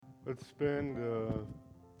Let's spend a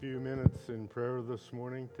few minutes in prayer this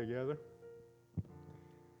morning together.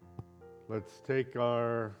 Let's take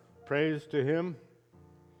our praise to Him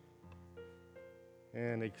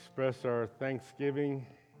and express our thanksgiving,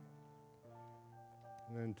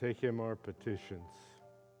 and then take Him our petitions.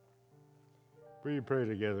 Will you pray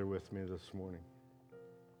together with me this morning?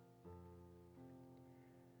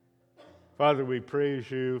 Father, we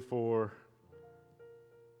praise you for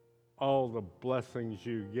all the blessings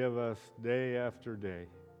you give us day after day.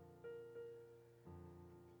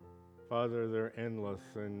 Father, they're endless,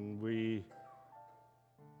 and we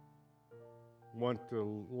want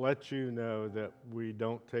to let you know that we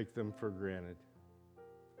don't take them for granted.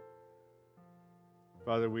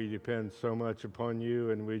 Father, we depend so much upon you,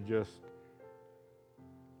 and we just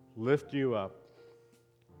lift you up.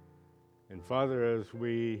 And Father, as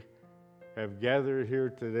we have gathered here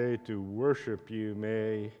today to worship you,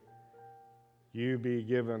 may you be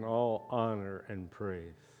given all honor and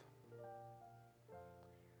praise.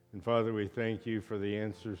 And Father, we thank you for the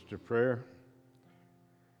answers to prayer.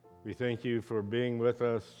 We thank you for being with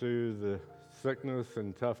us through the sickness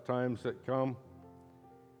and tough times that come.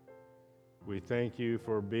 We thank you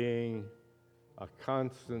for being a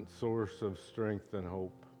constant source of strength and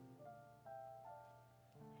hope.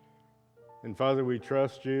 And Father, we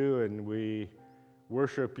trust you and we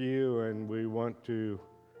worship you, and we want to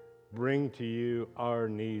bring to you our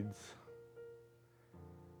needs.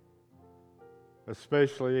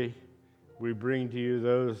 Especially, we bring to you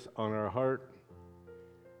those on our heart,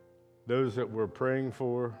 those that we're praying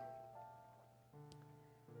for,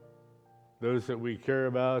 those that we care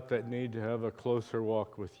about that need to have a closer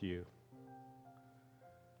walk with you.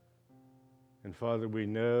 And Father, we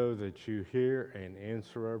know that you hear and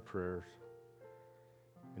answer our prayers,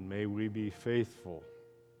 and may we be faithful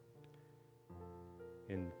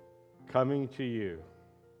in coming to you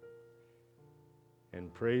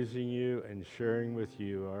and praising you and sharing with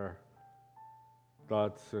you our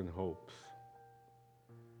thoughts and hopes.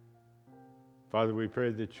 Father, we pray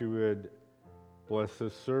that you would bless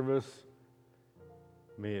this service.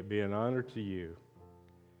 May it be an honor to you,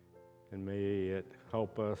 and may it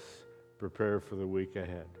help us prepare for the week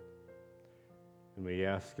ahead. And we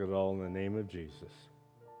ask it all in the name of Jesus.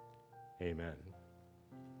 Amen.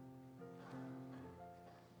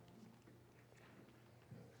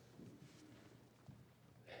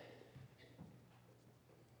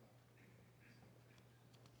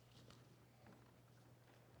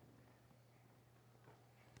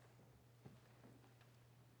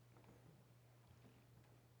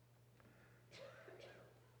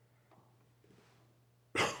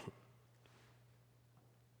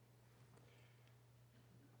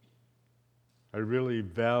 I really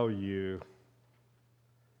value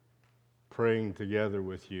praying together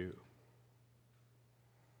with you.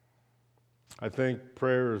 I think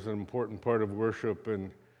prayer is an important part of worship, and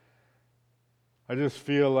I just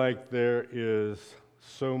feel like there is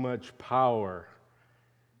so much power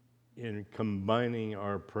in combining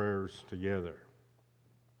our prayers together.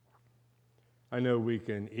 I know we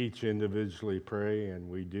can each individually pray, and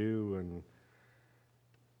we do, and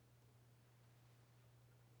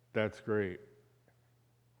that's great.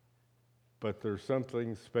 But there's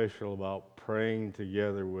something special about praying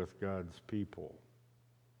together with God's people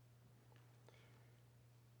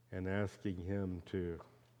and asking Him to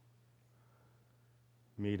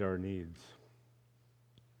meet our needs.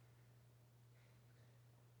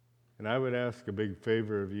 And I would ask a big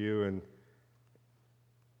favor of you, and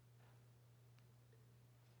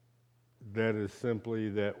that is simply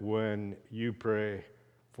that when you pray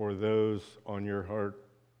for those on your heart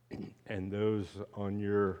and those on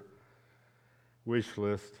your wish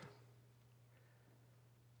list,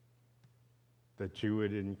 that you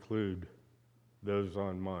would include those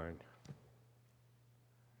on mine.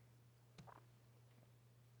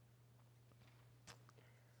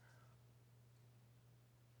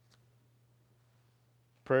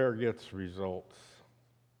 Prayer gets results.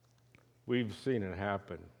 We've seen it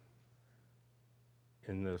happen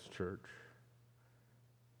in this church,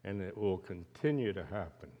 and it will continue to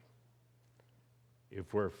happen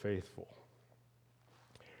if we're faithful.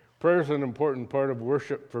 Prayer is an important part of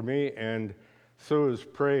worship for me, and so is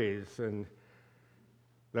praise, and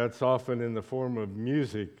that's often in the form of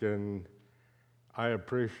music, and I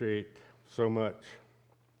appreciate so much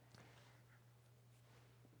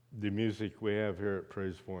the music we have here at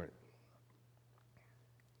Praise Point.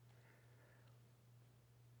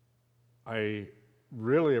 I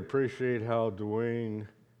really appreciate how Dwayne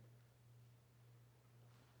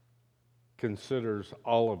considers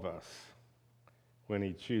all of us when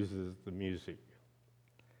he chooses the music.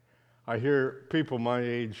 I hear people my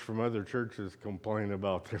age from other churches complain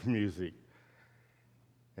about their music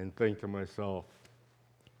and think to myself,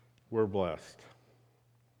 we're blessed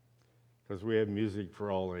because we have music for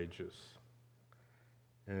all ages.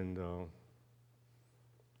 And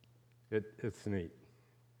it's neat.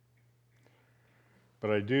 But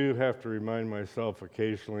I do have to remind myself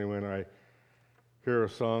occasionally when I hear a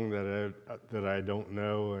song that I don't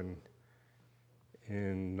know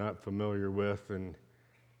and not familiar with, and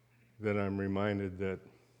then I'm reminded that,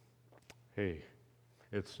 hey,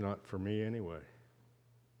 it's not for me anyway.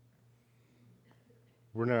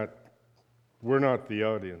 We're not the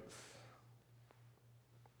audience.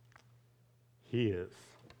 He is.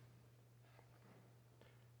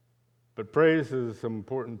 But praise is an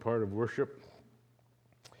important part of worship.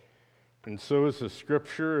 And so is the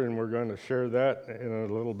scripture, and we're going to share that in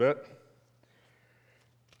a little bit.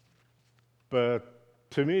 But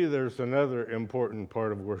to me, there's another important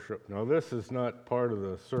part of worship. Now, this is not part of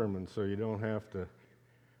the sermon, so you don't have to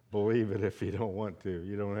believe it if you don't want to.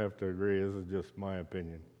 You don't have to agree. This is just my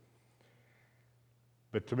opinion.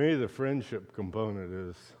 But to me, the friendship component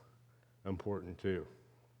is important too.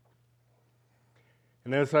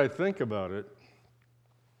 And as I think about it,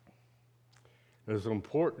 as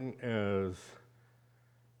important as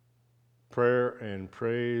prayer and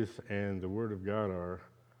praise and the Word of God are,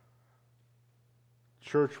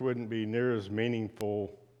 church wouldn't be near as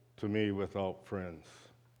meaningful to me without friends.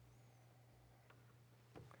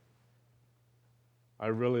 I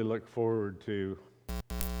really look forward to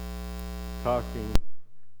talking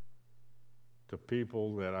to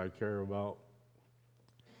people that I care about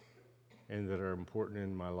and that are important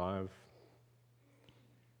in my life.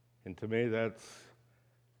 And to me, that's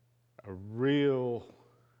a real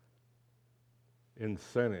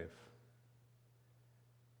incentive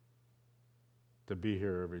to be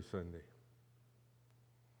here every Sunday.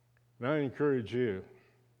 And I encourage you,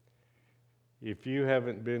 if you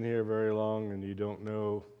haven't been here very long and you don't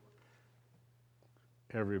know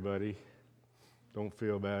everybody, don't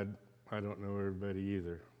feel bad. I don't know everybody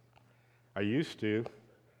either. I used to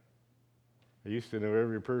know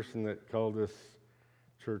every person that called this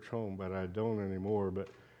church home, but I don't anymore. But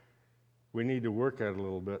we need to work at it a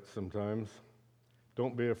little bit sometimes.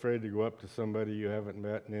 Don't be afraid to go up to somebody you haven't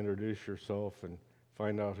met and introduce yourself and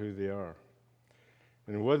find out who they are.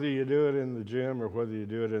 And whether you do it in the gym or whether you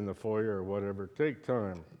do it in the foyer or whatever, take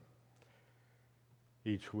time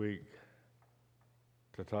each week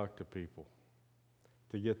to talk to people,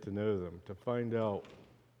 to get to know them, to find out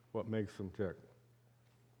what makes them tick.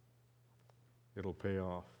 It'll pay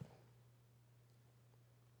off.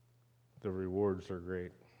 The rewards are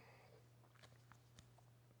great.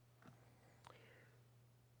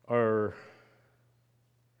 Our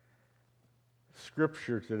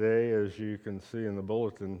scripture today, as you can see in the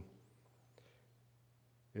bulletin,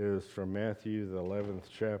 is from Matthew, the 11th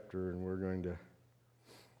chapter, and we're going to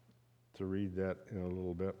read that in a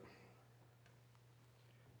little bit.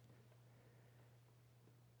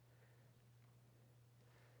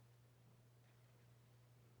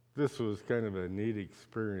 This was kind of a neat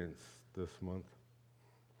experience this month.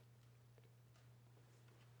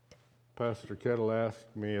 Pastor Kettle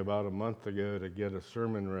asked me about a month ago to get a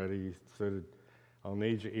sermon ready. He said, I'll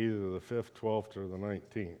need you either the 5th, 12th, or the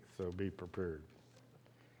 19th, so be prepared.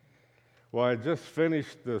 Well, I just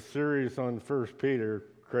finished the series on 1 Peter.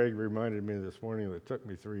 Craig reminded me this morning that it took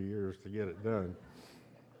me 3 years to get it done.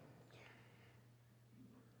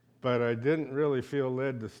 But I didn't really feel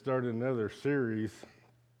led to start another series.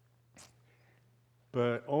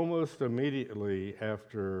 But almost immediately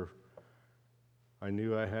after I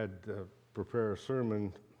knew I had to prepare a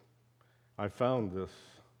sermon, I found this,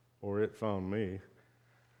 or it found me.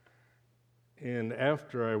 And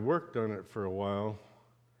after I worked on it for a while,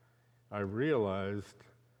 I realized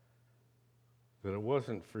that it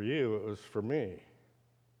wasn't for you, it was for me.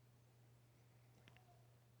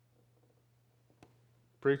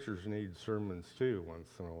 Preachers need sermons too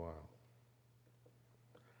once in a while.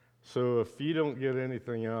 So if you don't get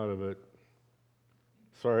anything out of it,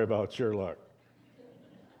 sorry about your luck.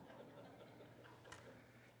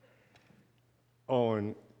 Oh,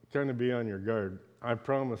 and kind of be on your guard. I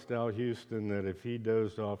promised Al Houston that if he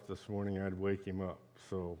dozed off this morning, I'd wake him up.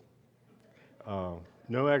 So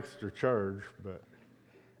no extra charge, but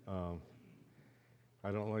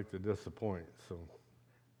I don't like to disappoint. So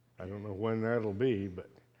I don't know when that'll be, but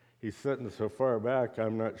he's sitting so far back,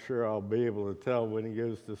 I'm not sure I'll be able to tell when he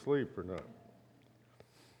goes to sleep or not.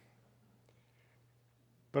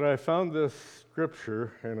 But I found this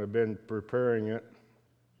scripture, and I've been preparing it,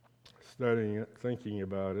 studying it, thinking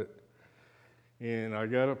about it. And I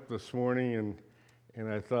got up this morning And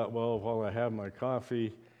I thought, well, while I have my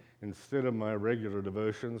coffee, instead of my regular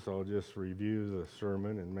devotions, I'll just review the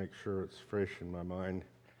sermon and make sure it's fresh in my mind.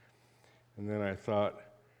 And then I thought,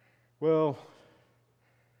 well,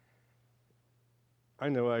 I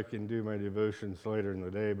know I can do my devotions later in the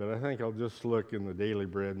day, but I think I'll just look in the Daily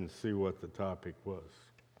Bread and see what the topic was.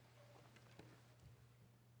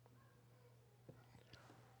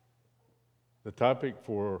 The topic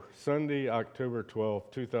for Sunday, October 12,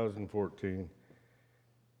 2014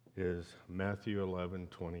 is Matthew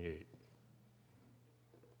 11:28.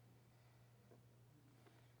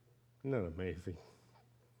 Isn't that amazing?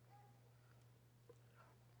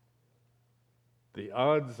 The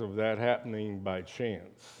odds of that happening by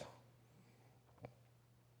chance,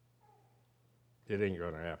 it ain't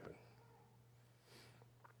going to happen.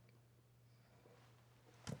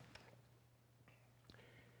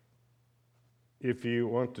 If you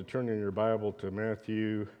want to turn in your Bible to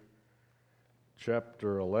Matthew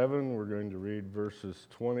chapter 11, we're going to read verses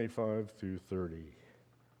 25 through 30.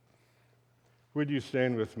 Would you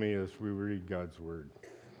stand with me as we read God's Word?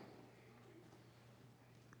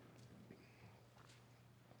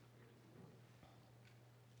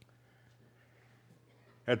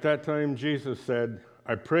 At that time, Jesus said,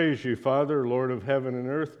 I praise you, Father, Lord of heaven and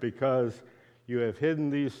earth, because you have hidden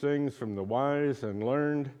these things from the wise and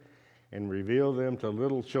learned and revealed them to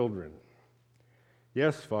little children.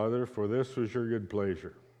 Yes, Father, for this was your good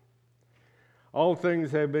pleasure. All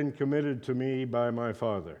things have been committed to me by my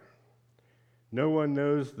Father. No one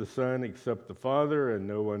knows the Son except the Father, and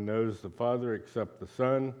no one knows the Father except the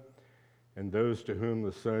Son, and those to whom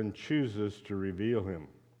the Son chooses to reveal him.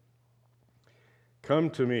 Come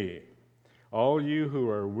to me, all you who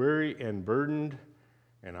are weary and burdened,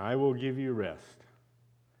 and I will give you rest.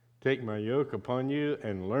 Take my yoke upon you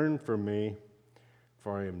and learn from me,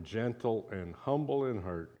 for I am gentle and humble in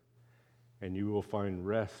heart, and you will find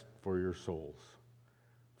rest for your souls.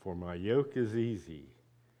 For my yoke is easy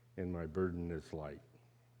and my burden is light.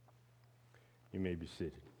 You may be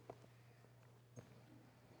seated.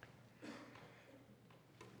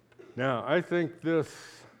 Now, I think this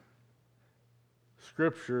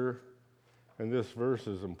scripture and this verse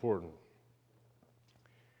is important.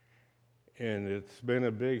 And it's been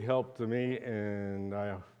a big help to me, and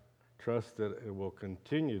I trust that it will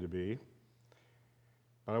continue to be.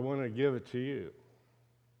 But I want to give it to you.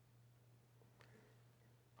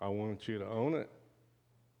 I want you to own it.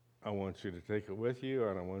 I want you to take it with you,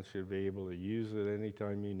 and I want you to be able to use it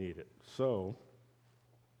anytime you need it. So,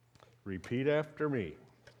 repeat after me.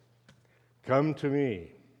 Come to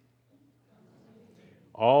me,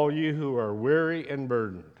 all you who are weary and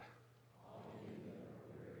burdened,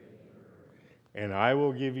 and I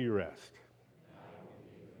will give you rest.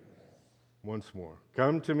 Once more.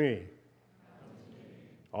 Come to me,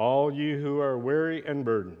 all you who are weary and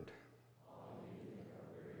burdened,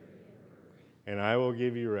 and I will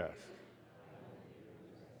give you rest.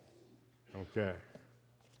 Okay.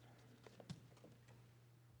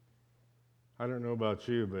 I don't know about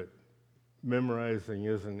you, but memorizing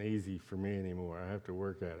isn't easy for me anymore. I have to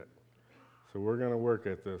work at it. So we're going to work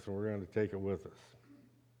at this, and we're going to take it with us.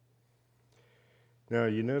 Now,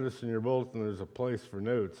 you notice in your bulletin there's a place for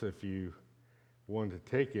notes if you want to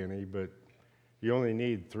take any, but you only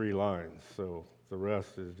need 3 lines, so the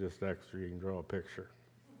rest is just extra. You can draw a picture.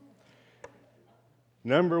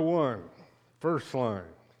 Number 1, first line.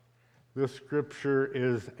 This scripture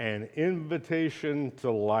is an invitation to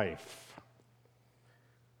life.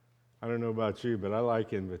 I don't know about you, but I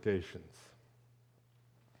like invitations.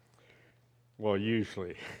 Well,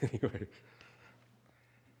 usually, anyway.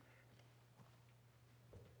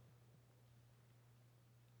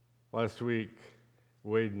 Last week,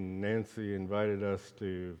 Wade and Nancy invited us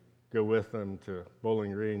to go with them to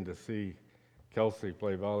Bowling Green to see Kelsey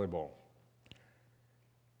play volleyball.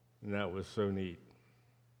 And that was so neat.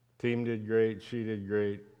 Team did great, she did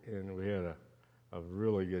great, and we had a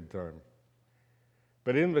really good time.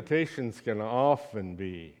 But invitations can often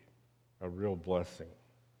be a real blessing.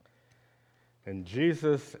 And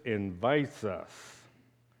Jesus invites us.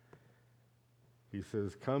 He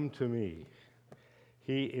says, come to me.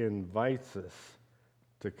 He invites us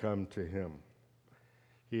to come to him.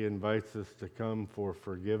 He invites us to come for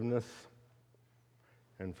forgiveness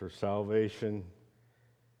and for salvation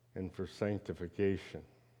and for sanctification.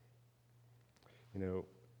 You know,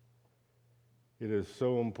 it is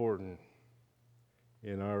so important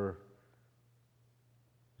in our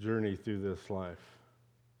journey through this life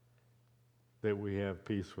that we have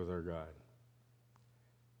peace with our God.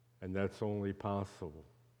 And that's only possible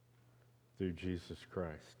through Jesus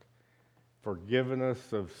Christ.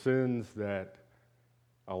 Forgiveness of sins that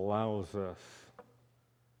allows us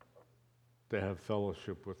to have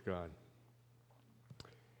fellowship with God.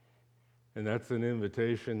 And that's an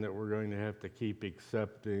invitation that we're going to have to keep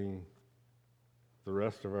accepting the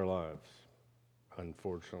rest of our lives,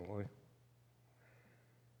 unfortunately,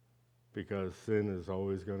 because sin is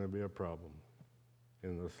always going to be a problem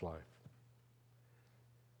in this life.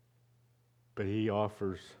 But he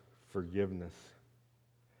offers forgiveness,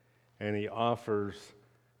 and he offers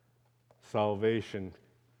salvation.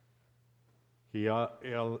 He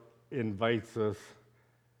invites us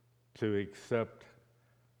to accept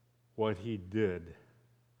what he did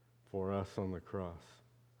for us on the cross,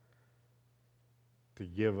 to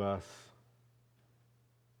give us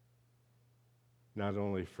not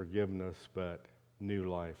only forgiveness, but new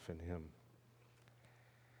life in him.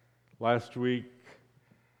 Last week,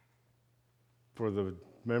 for the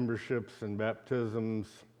memberships and baptisms,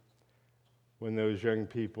 when those young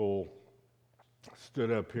people stood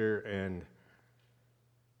up here and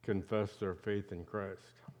confessed their faith in Christ,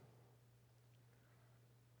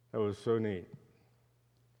 that was so neat.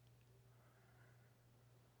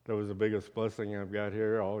 That was the biggest blessing I've got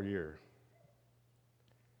here all year.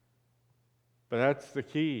 But that's the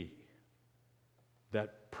key.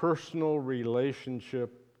 That personal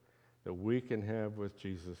relationship that we can have with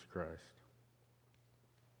Jesus Christ.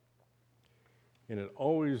 And it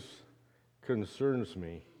always concerns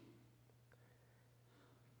me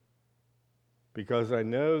because I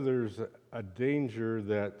know there's a danger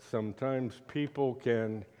that sometimes people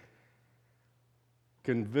can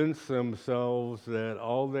convince themselves that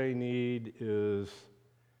all they need is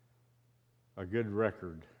a good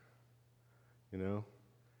record. You know,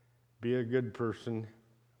 be a good person,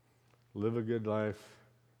 live a good life,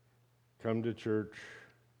 come to church,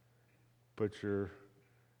 put your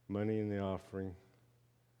money in the offering,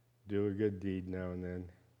 do a good deed now and then.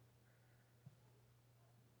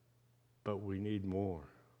 But we need more.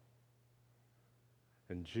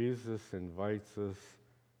 And Jesus invites us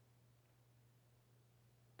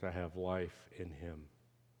to have life in him.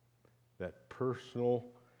 That personal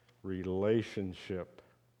relationship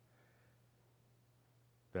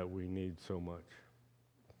that we need so much.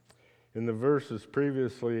 In the verses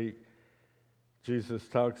previously, Jesus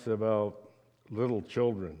talks about little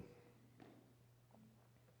children.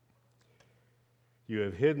 You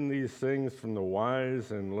have hidden these things from the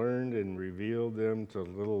wise and learned and revealed them to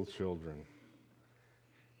little children.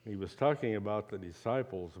 He was talking about the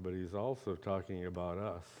disciples, but he's also talking about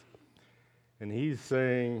us. And he's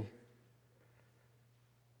saying,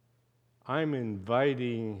 I'm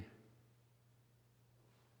inviting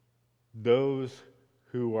those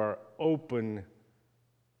who are open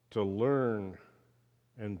to learn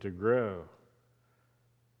and to grow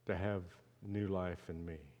to have new life in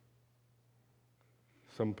me.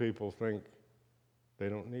 Some people think they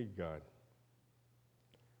don't need God.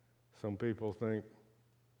 Some people think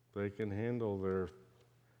they can handle their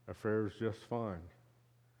affairs just fine.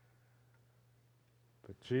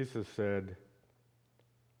 But Jesus said,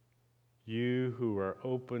 you who are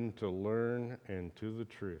open to learn and to the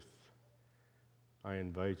truth, I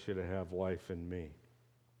invite you to have life in me.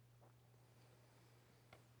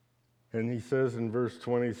 And he says in verse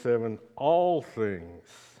 27, all things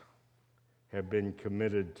have been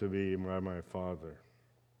committed to me by my Father.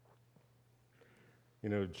 You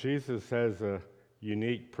know, Jesus has a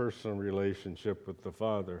unique personal relationship with the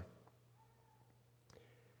Father,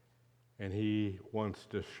 and he wants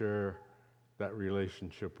to share that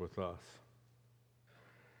relationship with us.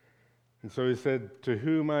 And so he said, to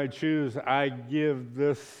whom I choose, I give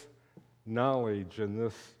this knowledge and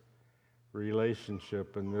this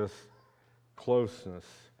relationship and this closeness,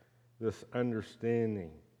 this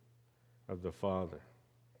understanding of the Father.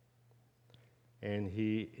 And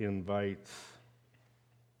he invites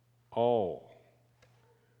all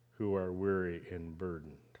who are weary and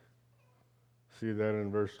burdened. See that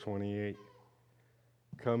in verse 28?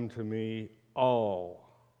 Come to me, all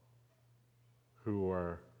who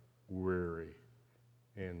are weary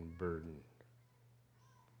and burdened.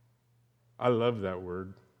 I love that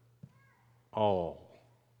word, all.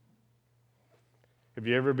 Have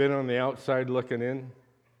you ever been on the outside looking in?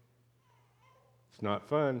 It's not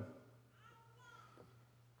fun.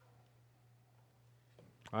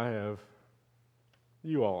 I have.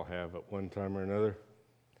 You all have at one time or another.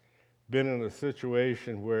 Been in a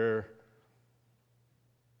situation where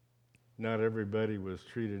not everybody was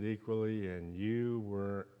treated equally and you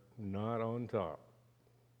were not on top.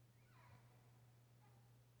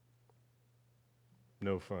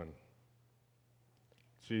 No fun.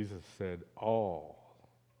 Jesus said, all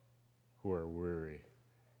who are weary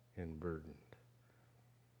and burdened.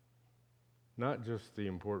 Not just the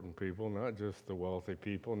important people, not just the wealthy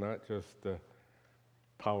people, not just the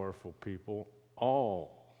powerful people,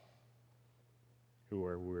 all who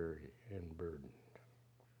are weary and burdened.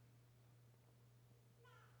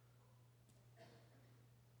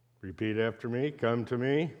 Repeat after me. Come to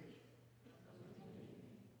me.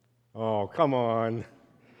 Oh, come on.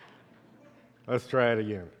 Let's try it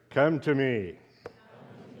again. Come to me.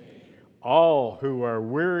 All who are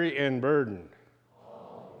weary and burdened.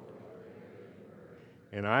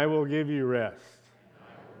 And I will give you rest.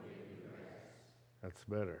 That's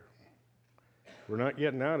better. We're not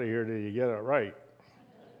getting out of here till you get it right.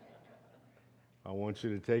 I want you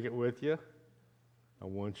to take it with you. I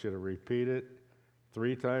want you to repeat it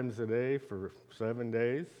 3 times a day for 7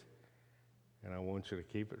 days. And I want you to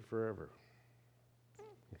keep it forever.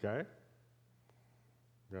 Okay? I'm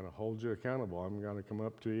going to hold you accountable. I'm going to come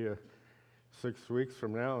up to you 6 weeks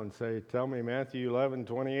from now and say, tell me Matthew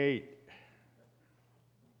 11:28.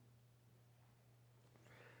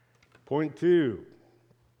 Point 2.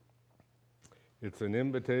 It's an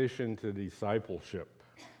invitation to discipleship.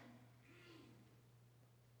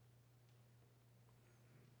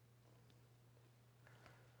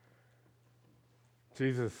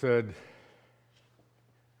 Jesus said,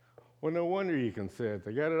 well, no wonder you can see it.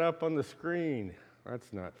 They got it up on the screen.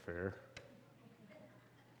 That's not fair.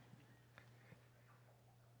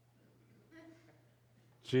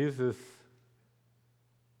 Jesus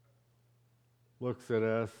looks at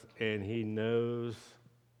us and he knows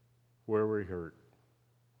where we hurt.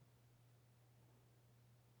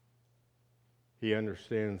 He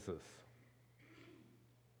understands us.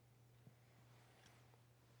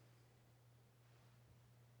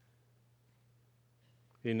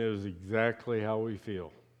 He knows exactly how we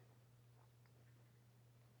feel.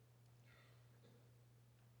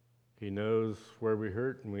 He knows where we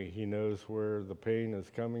hurt, and he knows where the pain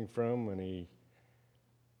is coming from, and he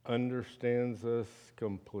understands us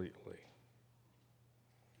completely.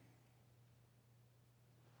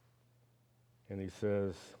 And he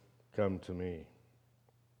says, come to me.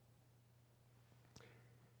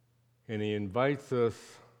 And he invites us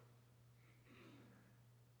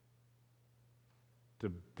to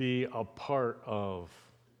be a part of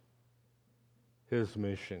his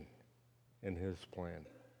mission and his plan.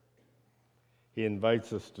 He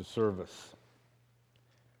invites us to service.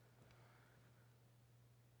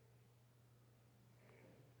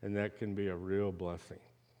 And that can be a real blessing.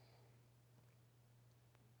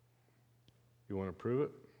 You want to prove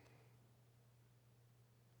it?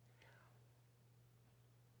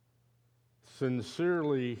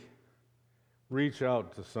 Sincerely reach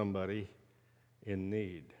out to somebody in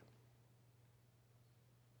need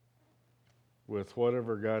with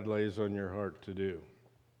whatever God lays on your heart to do.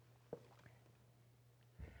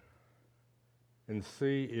 And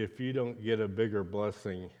see if you don't get a bigger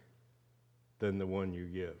blessing than the one you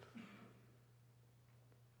give.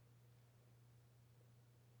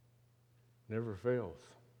 Never fails.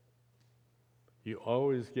 You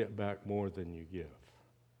always get back more than you give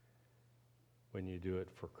when you do it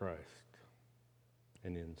for Christ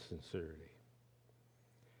and in sincerity.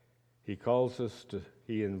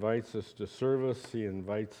 He invites us to service. He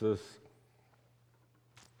invites us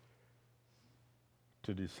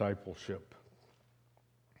to discipleship.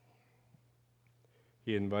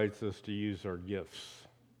 He invites us to use our gifts.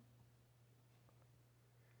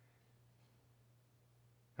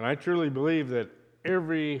 And I truly believe that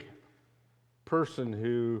every person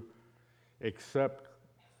who accepts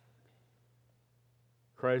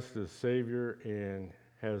Christ as Savior and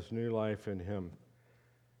has new life in Him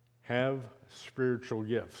have spiritual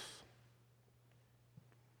gifts.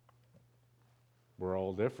 We're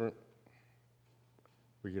all different.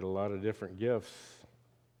 We get a lot of different gifts,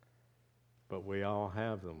 but we all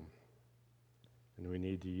have them, and we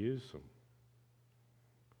need to use them.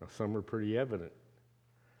 Now, some are pretty evident.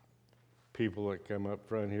 People that come up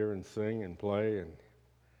front here and sing and play and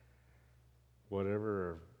whatever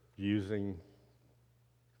are using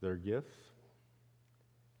their gifts.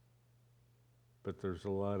 But there's a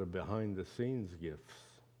lot of behind-the-scenes gifts.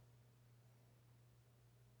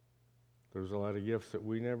 There's a lot of gifts that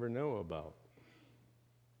we never know about.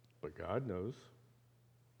 But God knows.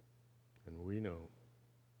 And we know.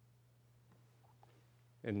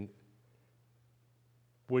 And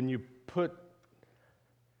when you put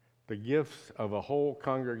the gifts of a whole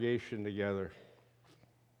congregation together,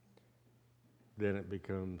 then it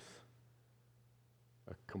becomes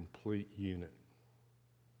a complete unit.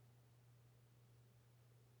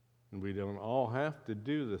 And we don't all have to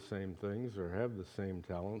do the same things or have the same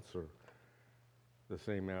talents or the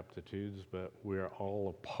same aptitudes, but we're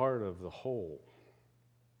all a part of the whole.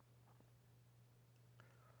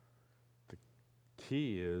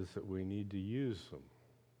 key is that we need to use them.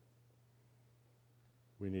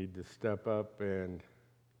 We need to step up and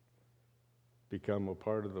become a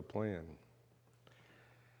part of the plan.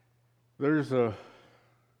 There's an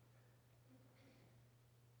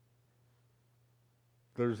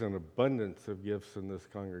abundance of gifts in this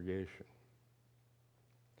congregation.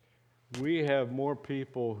 We have more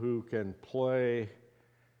people who can play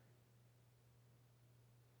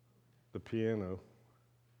the piano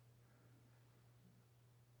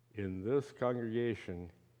in this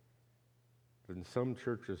congregation than some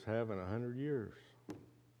churches have in 100 years.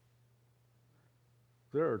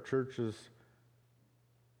 There are churches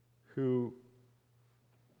who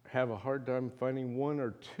have a hard time finding one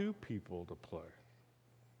or two people to play.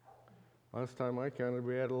 Last time I counted,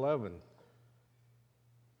 we had 11.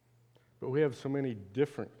 But we have so many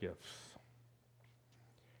different gifts.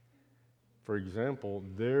 For example,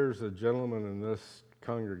 there's a gentleman in this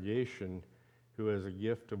congregation who has a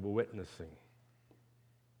gift of witnessing.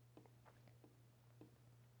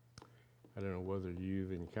 I don't know whether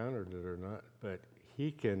you've encountered it or not, but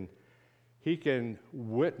he can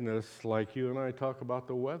witness like you and I talk about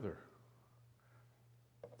the weather.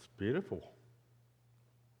 It's beautiful.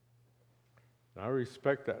 I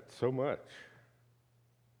respect that so much.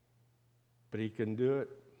 But he can do it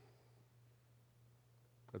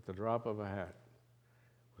at the drop of a hat,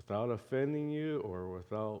 without offending you or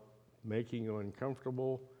without making you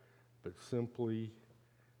uncomfortable, but simply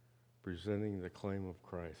presenting the claim of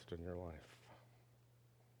Christ in your life.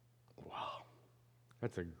 Wow,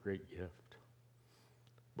 that's a great gift.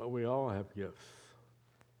 But we all have gifts,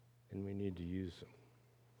 and we need to use them.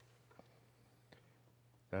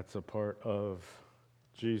 That's a part of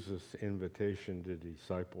Jesus' invitation to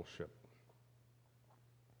discipleship.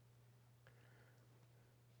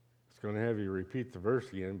 It's going to have you repeat the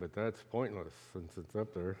verse again, but that's pointless since it's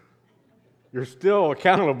up there. You're still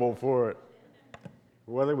accountable for it,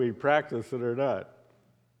 whether we practice it or not.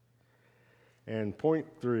 And point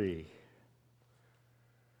 3,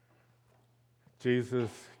 Jesus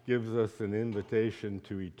gives us an invitation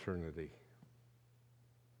to eternity.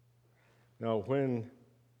 Now, when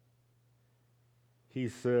he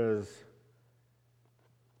says,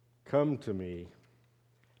 "Come to me,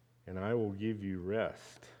 and I will give you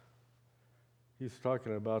rest," he's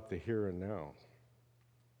talking about the here and now.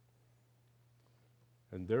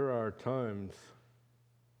 And there are times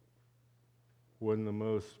when the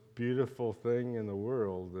most beautiful thing in the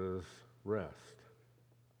world is rest.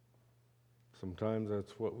 Sometimes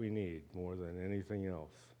that's what we need more than anything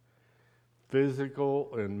else.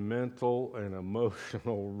 Physical and mental and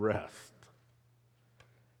emotional rest.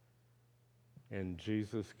 And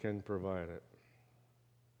Jesus can provide it.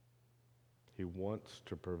 He wants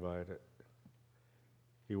to provide it.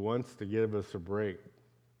 He wants to give us a break.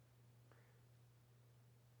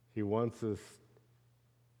 He wants us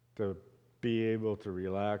to be able to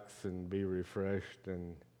relax and be refreshed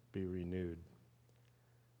and be renewed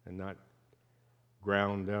and not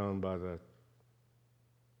ground down by the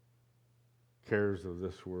cares of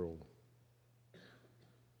this world.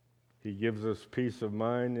 He gives us peace of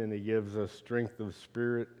mind and he gives us strength of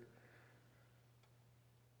spirit.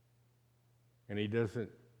 And he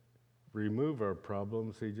doesn't remove our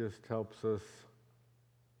problems, he just helps us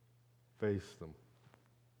face them.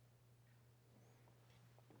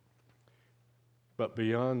 But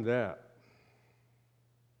beyond that,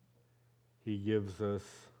 he gives us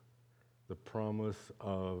the promise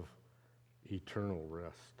of eternal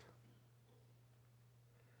rest.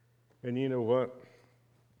 And you know what?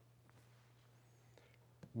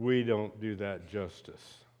 We don't do that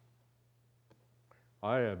justice.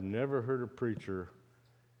 I have never heard a preacher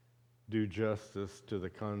do justice to the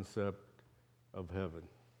concept of heaven.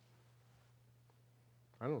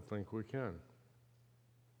 I don't think we can.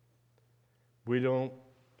 We don't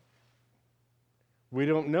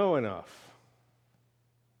know enough.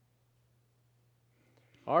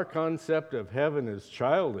 Our concept of heaven is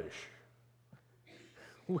childish.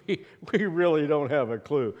 We really don't have a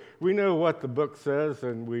clue. We know what the book says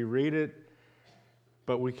and we read it,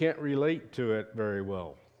 but we can't relate to it very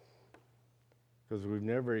well because we've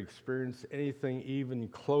never experienced anything even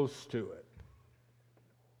close to it.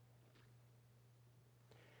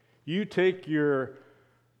 You take your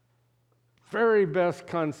very best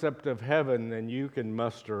concept of heaven and you can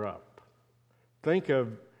muster up. Think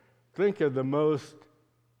of the most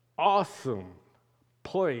awesome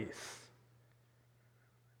place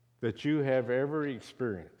that you have ever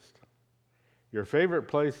experienced. Your favorite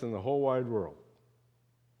place in the whole wide world.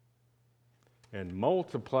 And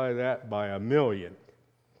multiply that by 1,000,000.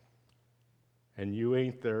 And you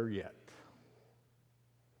ain't there yet.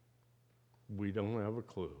 We don't have a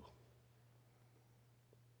clue.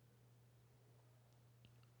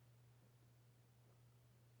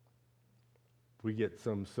 We get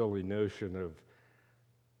some silly notion of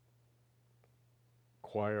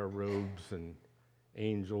choir robes and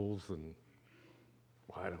angels and,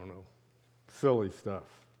 I don't know, silly stuff.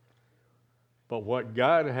 But what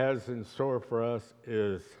God has in store for us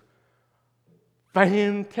is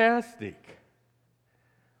fantastic.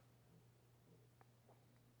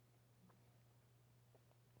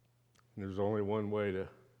 And there's only one way to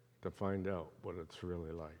find out what it's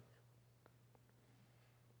really like.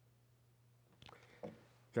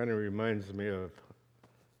 Kind of reminds me of,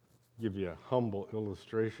 give you a humble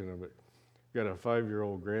illustration of it. Got a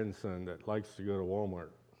 5-year-old grandson that likes to go to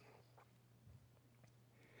Walmart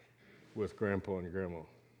with Grandpa and Grandma.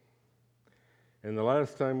 And the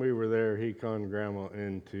last time we were there, he conned Grandma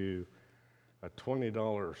into a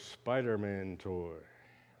 $20 Spider-Man toy.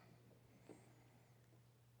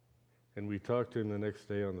 And we talked to him the next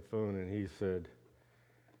day on the phone, and he said,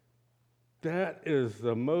 "That is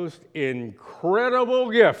the most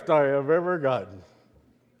incredible gift I have ever gotten.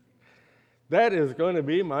 That is going to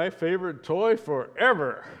be my favorite toy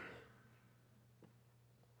forever."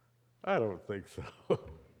 I don't think so.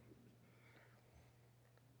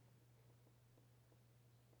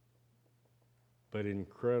 But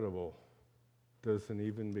incredible doesn't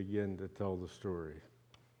even begin to tell the story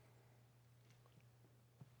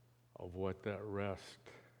of what that rest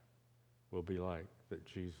will be like that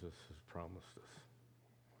Jesus has promised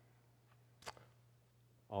us.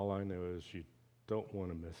 All I know is you don't want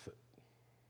to miss it.